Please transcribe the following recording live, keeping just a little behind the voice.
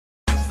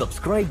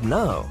Subscribe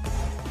now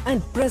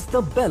and press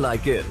the bell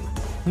icon.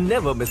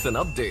 Never miss an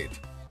update.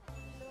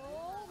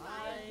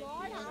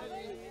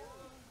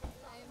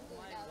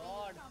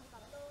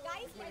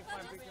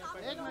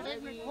 एक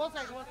minute वो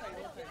side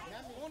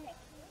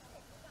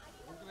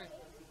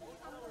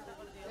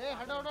ए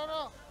हटो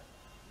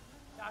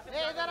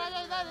ए इधर आ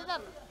जा इधर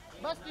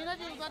बस तीनों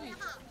जी उधर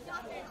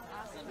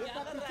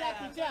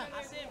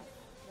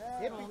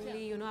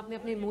ही यू नो आपने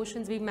अपने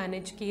इमोशंस भी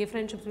मैनेज किए,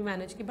 फ्रेंडशिप्स भी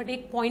मैनेज किए, बट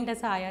एक पॉइंट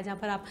ऐसा आया जहाँ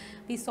पर आप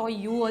we saw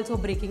you also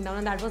breaking down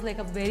and that was like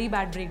a very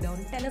bad break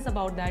down. Tell us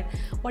about that,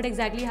 what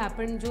exactly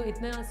happened जो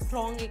इतना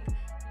स्ट्रॉन्ग एक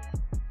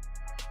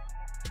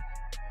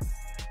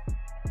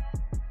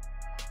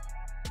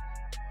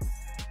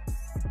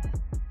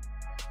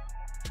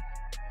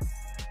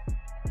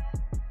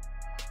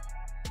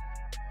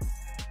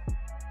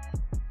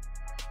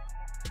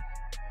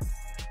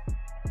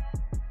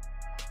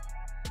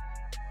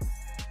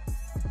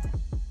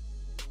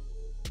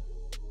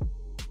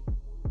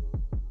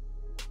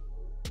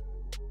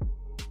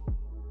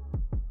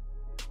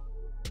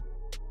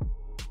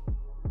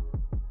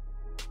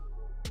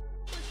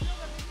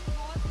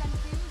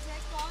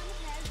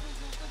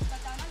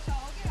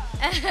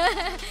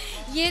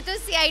ये तो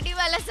CID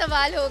वाला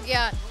सवाल हो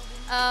गया.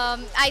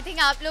 आई थिंक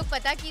आप लोग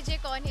पता कीजिए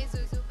कौन है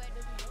जुजू.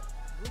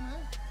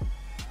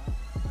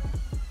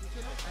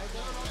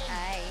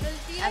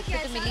 आपको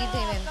तो मिली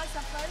थी मैम.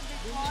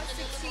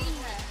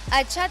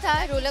 अच्छा था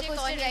roller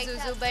coaster ride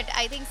जुजू, but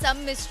I think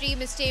some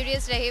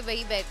mysterious रहे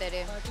वही बेहतर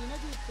है.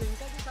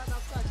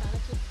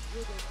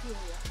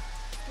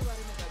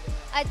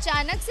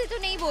 अचानक से तो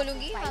नहीं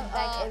बोलूँगी.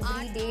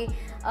 Every day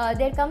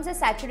there comes a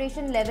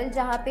saturation level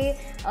जहाँ पे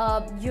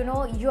you know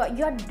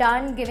you are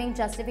done giving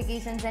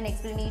justifications and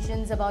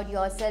explanations about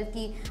yourself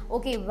कि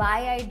okay why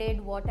I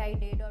did what I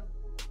did or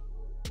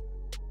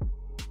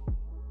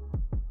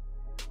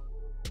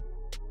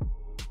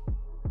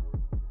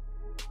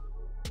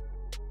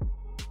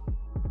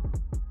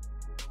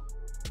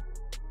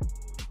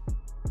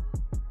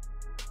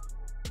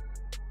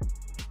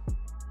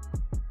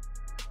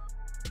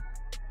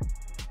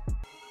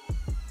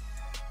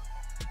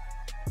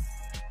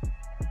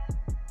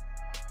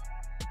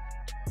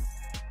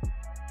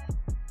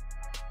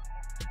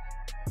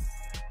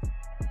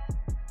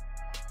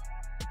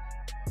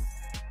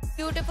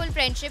beautiful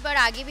friendship और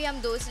आगे भी हम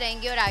दोस्त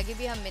रहेंगे और आगे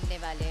भी हम मिलने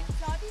वाले हैं.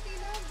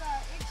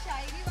 एक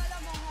शायरी वाला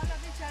माहौल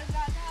अभी चल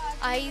रहा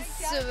था. आई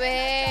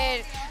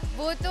स्वेयर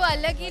वो तो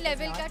अलग ही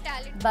लेवल का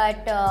talent. but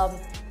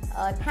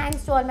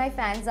thanks to all my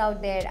fans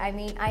out there. I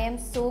mean, I am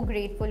so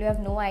grateful. You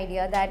have no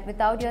idea that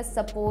without your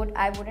support,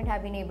 I wouldn't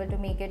have been able to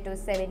make it to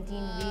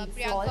 17 weeks.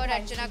 Priyanka और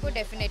अर्चना को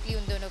definitely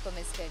उन दोनों को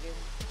miss कर रही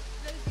हूँ.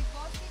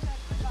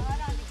 बाहर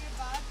आने के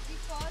बाद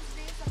फर्स्ट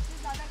डे सबसे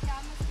ज़्यादा क्या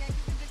मिस किया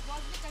क्योंकि बिग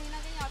बॉस भी कहीं ना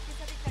कहीं आपके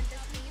साथ एक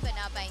कंटेस्ट नहीं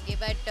बना पाएंगे,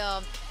 but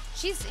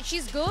she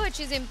is good,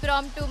 she is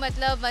impromptu,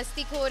 मतलब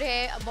मस्तीखोर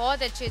है, बहुत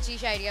अच्छी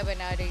शायरियाँ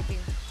बना रही थी.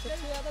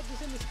 सबसे ज़्यादा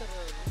किसे मिस कर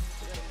रहे हो?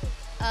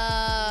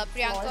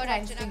 Priyanka और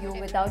thanks Archana to you.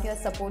 Without your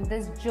support,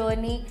 this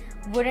journey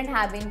wouldn't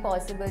have been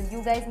possible.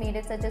 You guys made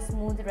it such a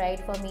smooth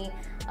ride for me.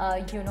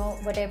 You know,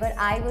 whatever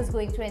I was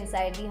going through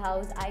inside the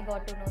house, I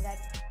got to know that